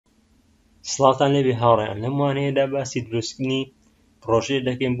سڵاتان لێبێ هاوڕێیان، لەم وانەیەدا باسی دروستکردنی پڕۆژەیەک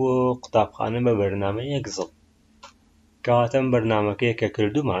دەکەین بۆ قوتابخانە بە بەرنامەی ئێکسڵ. کەواتە ئەم بەرنامەکەیە کە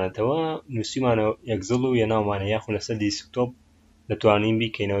کردومانەتەوە نووسیمانەوە ئێکسڵ و یەناومانە یاخود لەسەر دیسکتۆپ دەتوانین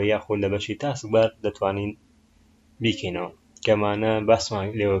بیکەینەوە یاخود لە بەشی تاسکبار دەتوانین بیکەینەوە کەمانە باسمان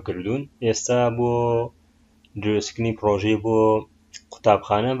لێوە کردوون. ئێستا بۆ دروستکردنی پڕۆژەی بۆ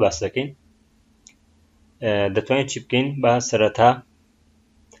قوتابخانە باس دەکەین. دەتوانین چی بکەین؟ با سەرەتا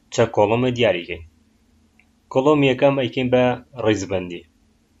چەند کۆڵەمە دیاریکەین. کۆڵەمی یەکەم ئەیکەین بە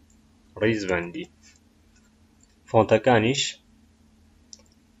ڕیزبەندی فۆنتەکانیش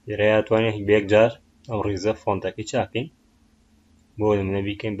لێرەیە توانین بەیەک جار ئەم ڕیزە فۆنتەکەی چاکەین. بۆ نمونە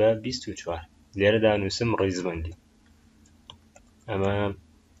بیکەین بە 24. لێرەدا نووسم ڕیزبەندی. ئەمە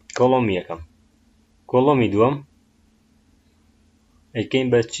کۆڵەمی یەکەم. کۆڵەمی دووەم ئەیکەین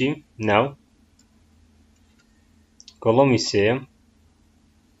بە چی؟ ناو. کۆڵەمی سێیەم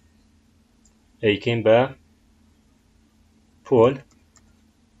ئەیکەین بە پۆل.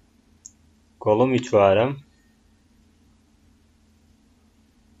 کۆڵەمی چوارەم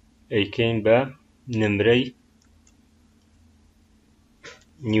ئەیکەین بە نمرەی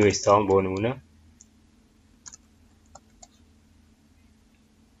نیوەی ساڵ بۆ نمونە.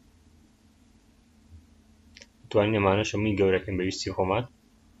 توانین ئەمانەش هەمووی گەورەکەین بە ویستی خۆمان.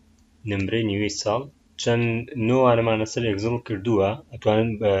 نمرەی نیوەی ساڵ چەند نۆوانەمان لەسەر ئێکسڵ کردووە، ئەتوانن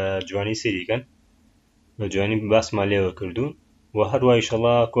بە جوانی سەیریکەن، بە جوانی باسمان لێوە کردوون و هەروە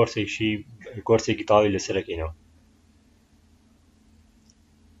ئیشەڵا کۆرسێکی تاوی لەسەرەکەینەوە.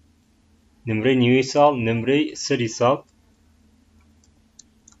 نمرەی نیوەی ساڵ، نمرەی سەری ساڵ،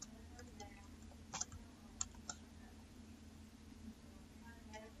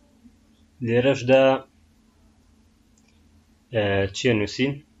 لێرەشدا چیە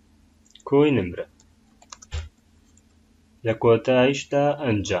نووسین؟ کۆی نمرە. لە کۆتاییشدا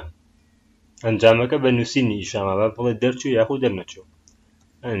ئەنجام. ئەنجامەکە بە نووسینی ئیشامە بە بڵێ دەرچوو یاخود دەرنەچوو.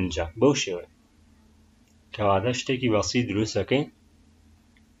 ئەنجام بەو شێوە. کەواتە شتێکی بەسیط دروست دەکەین.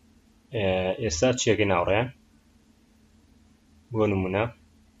 ئێستا چیەکەین هاوڕێیان؟ بۆ نمونە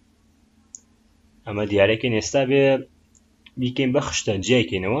ئەمە دیارەکەین. ئێستا بێ بیکەین بە خشتە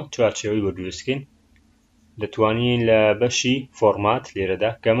جیایکەینەوە چوارچێوەی بۆ دروستکەین. دەتوانین لە بەشی فۆرمات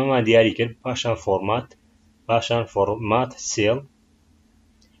لێرەدا کە ئەمەمان دیاری کرد، پاشان فۆرمات سێڵ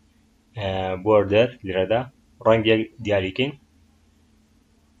بۆردەر لێرەدا ڕەنگێک دیاریکەین.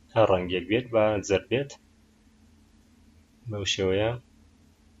 هەر ڕەنگێک بێت با زەرد بێت. بەو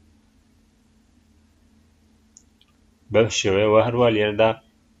شێوەیە و هەروە لێرەدا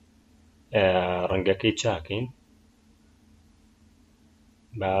ڕەنگەکەی چاکەین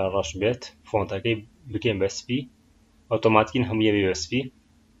با ڕەش بێت. فۆنتەکەی بکەین بە سپی، ئۆتۆماتیکین هەموویە بێ بە سپی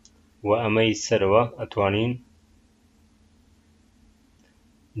و ئەمەی سەرەوە ئەتوانین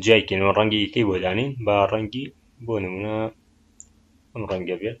جیایکەینەوە ڕەنگی یەکەی بۆ دانین با ڕەنگی بۆ نمونە ئەم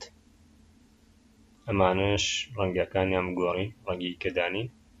ڕەنگە بێت. ئەمانش ڕەنگەکانیان بگۆڕین ڕەنگی کە دانین.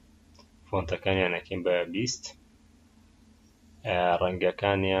 فۆنتەکانیان ئەکەین بە 20.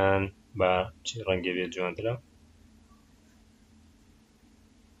 ڕەنگەکانیان بە چی ڕەنگە بێت جوانترە؟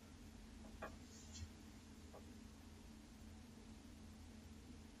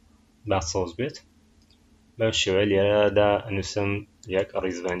 با سۆز بێت. بەو شێوەیە لێرەدا ئەنووسم یەک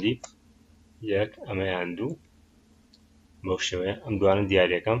ڕیزبەندی، یەک ئەمەیان دوو. بەو شێوەیە ئەم دوانە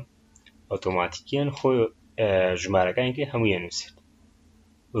دیاریەکەم ئۆتۆماتیکیان خۆی ژمارەکانی هەمووی ئەنووسێت.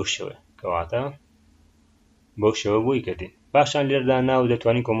 بەو شێوەیە کەواتە بەو شێوە بۆی کردین. پاشان لێرەدا ناو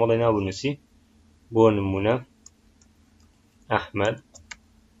دەتوانین کۆمەڵی ناو بنووسی. بۆ نمونە ئەحمەد،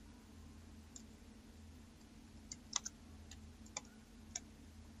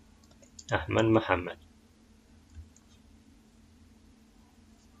 ئەحمەد محەممەد،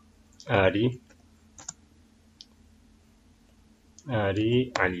 ئاری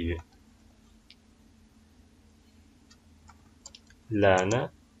عەلی بێت، لانە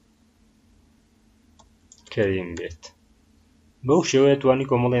کەریم بێت. بەو شێوەیە توانی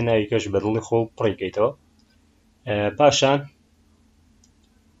کۆمەڵی ناوی کەش بەدڵی خۆ پڕیکەیتەوە. پاشان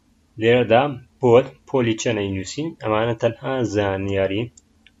لێرەدا پۆلی چەنەی نووسین. ئەمانە تەنها زانیارین.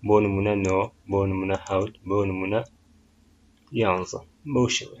 بۆ نمونە 9، بۆ نمونە 7، بۆ نمونە 11. بەو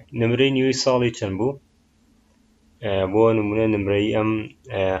شێوەیە نمرەی نیوەی ساڵی چەند بوو؟ بۆ نمونە نمرەی ئەم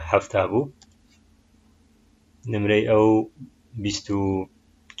 7 بوو، نمرەی ئەو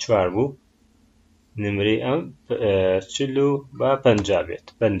 24 بوو، نمرەی ئەم 40 با 50 بێت.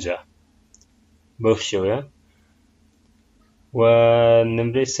 50 بەو شێوەیە. و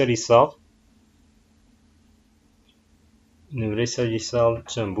نمرەی سەری ساڵ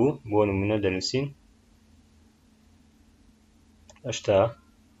چەند بوو؟ بۆ نمونە دەنووسین 80.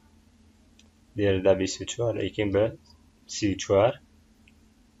 لێرەدا 24 ئەیکەین بە 34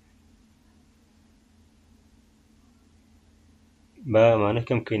 با ئەمانە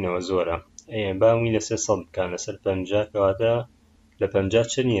کەم بکەینەوە زۆرە با هەمووی لەسەر 100 بکەن لەسەر 50 کەواتە لە 50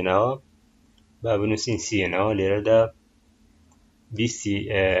 چەند هێناوە با بنووسین 30 هێناوە لێرەدا 20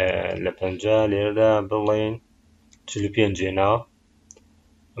 لە 50 لێرەدا بڵێن 45 هێناوە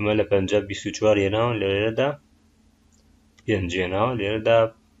ئەمە لە 50 24 هێناوە لێرەدا 5 هێناوە لێرەدا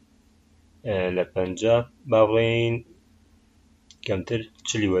لە 50 با بڵێن کەمتر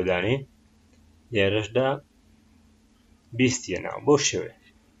 40 وەدانێ لێرەشدا 20 هێناوە بۆ شێوێ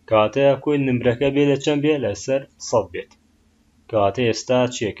کەواتە کۆی نمرەکە بێ لە چەند بێ لەسەر 100 بێت کەواتە ئێستا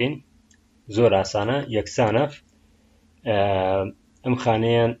چیەکەین زۆر ئاسانە یەکسانە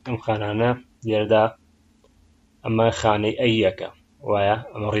ئەم خانانە لێرەدا ئەمە خانەی ئەی یەکە وایە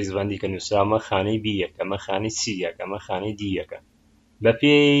ئەمە ڕیزبەندی کە نووسرامە خانەی بی یەکە ئەمە خانەی سی یەکە ئەمە خانەی دی یەکە بە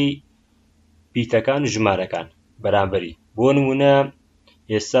پێی پیتەکان و ژمارەکان بەرامبەری بۆ نمونە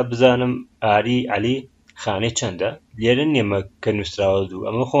ئێستا بزانم ئاری عەلی خانەی چەندە لێرە نێمە کە نووسراوە دوو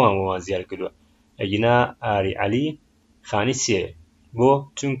ئەمە خۆمان بۆمان زیاد کردووە ئەگینا ئاری عەلی خانەی سێ بۆ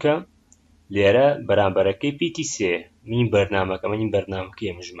چونکە لێرە بەرامبەرەکەی پیتی سێ من بەرنامەکەمە این بەرنامەکەی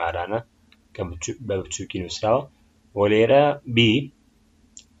ئەم ژمارانە کە بە بچووکی نووسراوە بۆ لێرە بی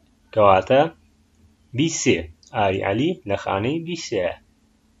کەواتە بی سێ ئاری عەلی لە خانەی بی سێ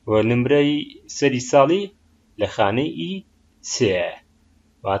وە نمرەی سەری ساڵی لە خانەی ئی سێ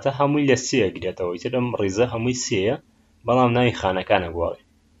واتە هەمووی لە سێ گرێتەوە ئیتر ئەم ڕیزە هەمووی سێیە بەڵام ناوی خانەکانە گواڵێ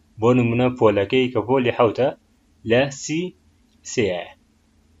بۆ نمونە پۆلەکەی کە پۆلی حەوتە لە سی سێیە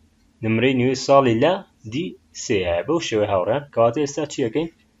نمرەی نوێی ساڵی لە دی سێیە بەو شێوەی هاوڕێن کەواتە ئێستا چیەکەین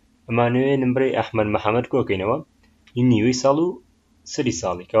ئەمانوێ نمرەی ئەحمەد محەممەد کۆکەینەوە این نیوەی ساڵ و سەری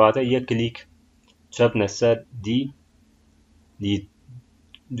ساڵی کەواتە یەک کلیک چەپنە سەر دی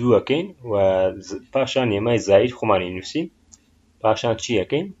دووەکەین و پاشان نێمای زاید خۆمانی نووسین پاشان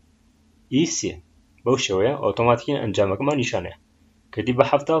چیەکەین ئی سێ بەو شێوەیە ئۆتۆماتیکیان ئەنجامەکەمان نیشانەیە کردی بە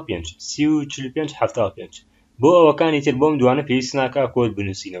 75 30 و 45 75 بۆ ئەوەکانی تر بۆم دوانە پێویست ناکا کۆد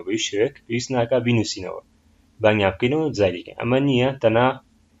بنووسینەوە بەی شوێک پێویست ناکا بینووسینەوە بانگیان بکەینەوە جاریکەین ئەمە نییە تەنها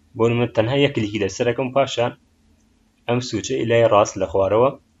بۆ نمونە تەنها یەک کلیکی لەسەرەکەم پاشان ئەم سوچە لای ڕاست لە خوارەوە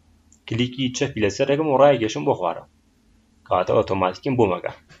کلیکی چەپی لەسەرەکەم و ڕایگەشم بۆ خوارەوە کەواتە ئۆتۆماتیکیم بۆ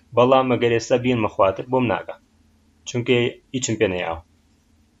مەگا بەڵام ئەگەر ئێستا بێنمە خواتر بۆم ناگا چونکە هیچم پێ نەیاوە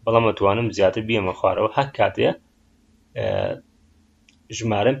بەڵام ئەتوانم زیاتر بێمە خوارەوە هەر کاتەیە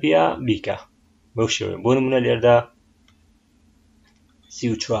ژمارەم پێیا بیکە بەو شێوەیە بۆ نمونە لێرەدا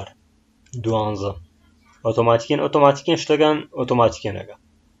 34 12 ئۆتۆماتیکیان شتەکان ئۆتۆماتیکیان نەگا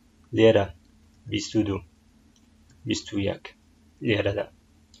لێرە 22 21 لێرەدا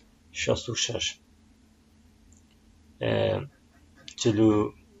 66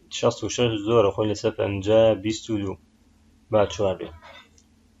 66 زۆرە خۆی لەسەر 50 22 با 4 بێ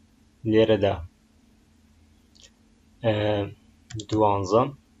لێرەدا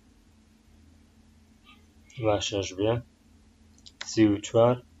 12 با 6 بێ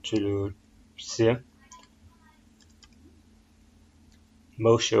 34 43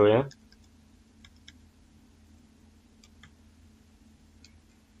 بەو شێوەیە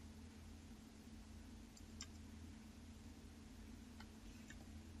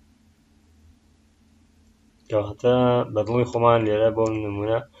کەواتە بەدڵی خۆمان لێرە بۆ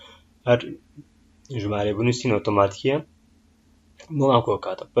نمونە هەر ژمارە بنووسین ئۆتۆماتیکیە بۆمان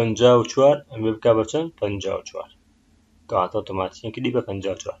کۆکاتە 54 ئەمێ بکا بە چەند 54 کەواتە ئۆتۆماتیکیان کردی بە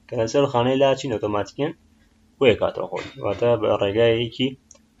 54 کە لەسەر خانەی لاچین ئۆتۆماتیکیان بۆیە کاتەوە خۆی واتە بە ڕێگایەکی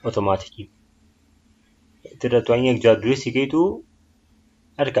ئۆتۆماتیکی تر دەتوانین یەک جار دروستی کەیت و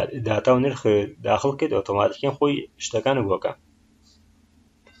هەر کات داتا و نرخ داخڵ کەیت ئۆتۆماتیکیان خۆی شتەکانە بۆکە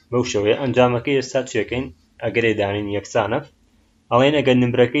بەو شێوەیە ئەنجامەکەی ئێستا چیەکەین ئەگەرێ دانین یەکسانە ئەڵێن ئەگەر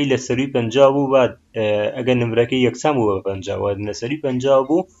نمرەکەی لە سەروی 50 بوو با ئەگەر نمرەکەی یەکسان بوو بە 50 لە سەروی 50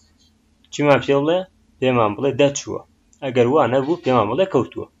 بوو چیمان پێ بڵێ پێمان بڵێ دەچووە ئەگەر وا نەبوو پێمان بڵێ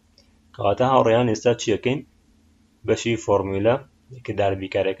کەوتووە کەواتە هاوڕێیان ئێستا چیەکەین بەشی فۆرمولە کە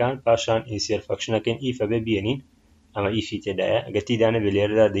داربیکارەکان پاشان ئینسێر فەکشنەکەین ئیفە بێ بێنین ئەمە ئیفی تێدایە ئەگەر تێدانە بێ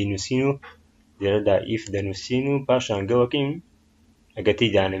لێرەدا دەینووسین و لێرەدا ئیف دەنووسین و پاشان گەوەکەین ئەگەر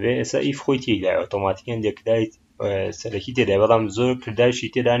تێدانە بێ ئێستا ئیف خۆی تێدایە ئۆتۆماتیکیان لێکدایت سەرەکی تێدای بەڵام زۆر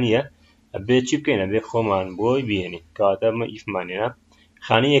کردایشی تێدا نییە ئەبێ چی بکەین ئەبێ خۆمان بۆی بێنین کەواتە ئەمە ئیفمانێنە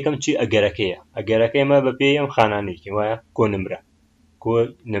خانەی یەکەم چی ئەگەرەکەیە ئەگەرەکەی ئەمە بە پێی ئەم خانانێکی وایە کۆ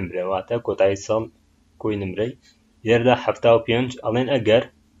نمرە واتە کۆتایی ساڵ کۆی نمرەی لێرەدا 75 ئەڵێن ئەگەر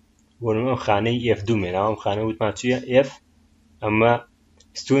بۆنم ئەم خانەی F2 مێناوە ئەم خانە وتمان چییە F ئەمە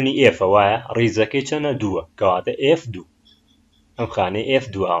ستونی F وایە ڕیزەکەی چەنە دووە کەواتە F2 ئەم خانەی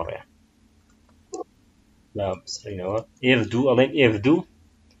F2 هاوڕێیان با بسڕینەوە F2 ئەڵێن F2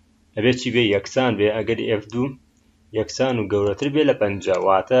 ئەبێت چی بێ یەکسان بێ ئەگەر F2 یەکسان و گەورەتر بێ لە 50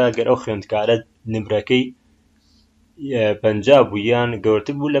 واتە ئەگەر ئەو خوێندکارە نمرەکەی 50 بوو یان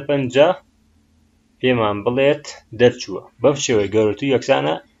گەورەتر بوو لە 50 پێمان بڵێت دەرچووە بەم شێوەیە گەورەتر و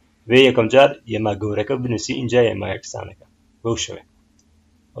یەکسانە بێ یەکەم جار ئێمە گەورەکە بنووسی اینجا ئێمە یەکسانەکە بەو شێوەیە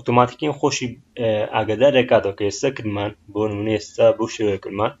ئۆتۆماتیکیان خۆشی ئاگادارێک کاتەوە کە ئێستا کردمان بۆ نمونە ئێستا بەو شێوەیە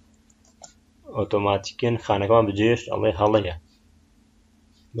کردمان ئۆتۆماتیکیان خانەکەمان بجێشت ئەڵێ هەڵەیە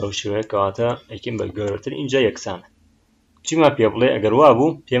بەو شێوەیە کەواتە ئەیکەین بە گەورەتر اینجا یەکسانە چیمان پێ بڵێ ئەگەر وا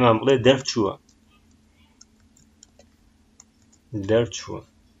بوو پێمان بڵێ دەرچووە دەرچووە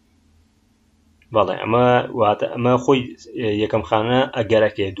بەڵێ ئەمە واتە ئەمە خۆی یەکەم خانە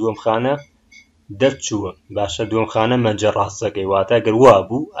ئەگەرەکەی دووەم خانە دەرچووە باشە دووەم خانە مەنجە ڕاستەکەی واتە ئەگەر وا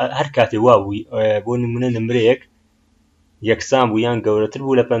بوو هەر کاتێ وا بووی بۆ نمونە نمرەیەک یەکسان بوو یان گەورەتر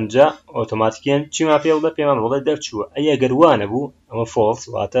بوو لە 50 ئۆتۆماتیکیان چیمان پێ بڵێ پێمان بڵێ دەرچووە ئەی ئەگەر وا نەبوو ئەمە فۆڵس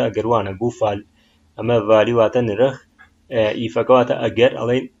واتە ئەگەر وا نەبوو فال ئەمە ڤالی واتە نرخ ئیفەکە واتە ئەگەر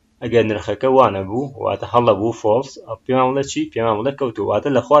ئەڵێن ئەگەر نرخەکە وا نەبوو واتە هەڵە بوو فۆڵس پێمان بڵێ چی پێمان بڵێ کەوتووە واتە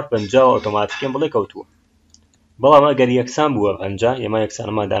لە خوار 50 ئۆتۆماتیکیان بڵێ کەوتووە بەڵام ئەگەر یەکسان بووە 50 ئێمە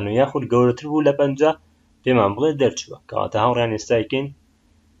یەکسانەمادان و یاخود گەورەتر بوو لە 50 پێمان بڵێ دەرچووە کەواتە هاوڕیان ئێستاکەین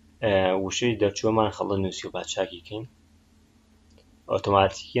وشەی دەرچووەمان خەڵە نووسی و باچاکیکەین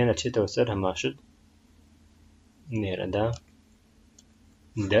ئۆتۆماتیکیان ئەچێتەوە سەر هەماشت نێرەدا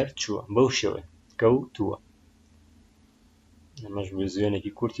دەرچووە بەو شێوەیە کەوتووە ئەمەش بۆ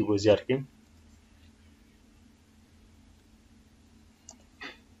زوێنێکی کورتی بۆ زیارکەین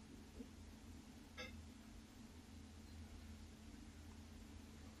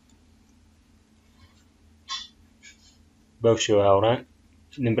بەو شێوە هاوڕان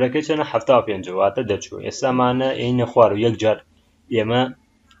نمرەکەی چەنە 75 واتە دەرچووە ئێستامانە ئێینە خوار و یەک جار ئێمە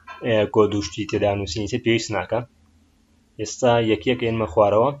کۆدوشتی تێدا نووسینیتە پێویست ناکە ئێستا یەکێک ئێنمە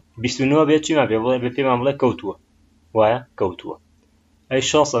خوارەوە 29 بێت چیمان پێ بڵێ پێمان بڵێ کەوتووە وایە کەوتووە ئەی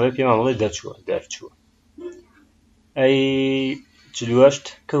 6 ئەبێ پێمان بڵێ دەرچووە دەرچووە ئەی 48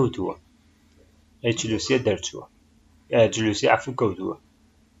 کەوتووە ئەی 43 دەرچووە 43 عەفو کەوتووە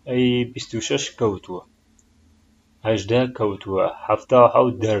ئەی 26 کەوتووە 18 کەوتووە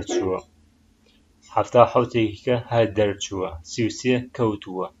 77 دەرچووە 77 یەکیکە هەر دەرچووە 33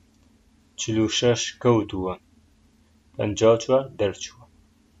 کەوتووە 46 کەوتووە 54 دەرچووە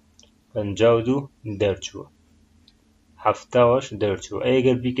 52 دەرچووە 70 دەرچووە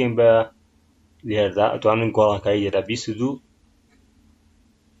ئەگەر بیکەین بە لێرەدا ئەتوانن گۆڵانکاری لێرە 22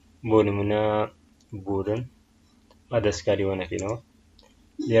 بۆ نمونە بورن با دەستکاری وە نەکەینەوە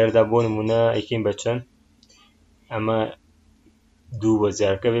لێرەدا بۆ نمونە ئەیکەین بە چەند ئەمە 2 بە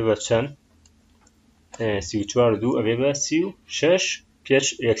زیارکە بێ بە چەند 34 2 ئەبێ بە 36 پێش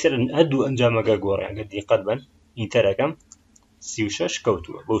یەکسەر هەردوو ئەنجامەکە گۆڕێ ئەگەر دیقەت بن ئینتەرەکەم 36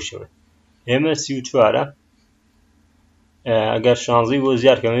 کەوتووە بەو شێوە ئێمە 34 ئەگەر شانزەی بۆ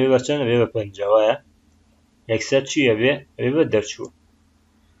زیارکەم بێ بە چەند ئەبێ بە 50 وایە یەکسەر چی ئەبێ ئەبێ بە دەرچووە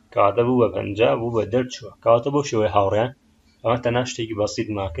کەواتە بوو بە 50 بوو بە دەرچووە کەواتە بەو شێوەیە هاوڕێیان ئەمە تەنها شتێکی بەسیط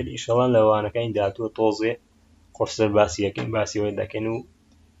ماکرد ئینشەڵا لەوانەکانی داهاتووە تۆزێ قورسەر باسی یەکەین باسیەوەی دەکەین و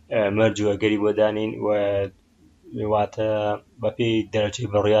مەرجوەگەری بۆ دانین و واتە بەپێی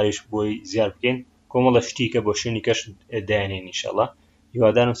دەرەجەی بڕیاریش بۆی زیار بکەین کۆمەڵە شتیکە بۆ شوێنی کەش دایانێن ئینشەڵا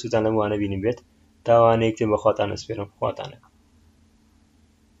هیوادارم سوتان لەم وانە بینیم بێت تاوانەیەک تێ بەخواتان ئەسپێرم خواتانە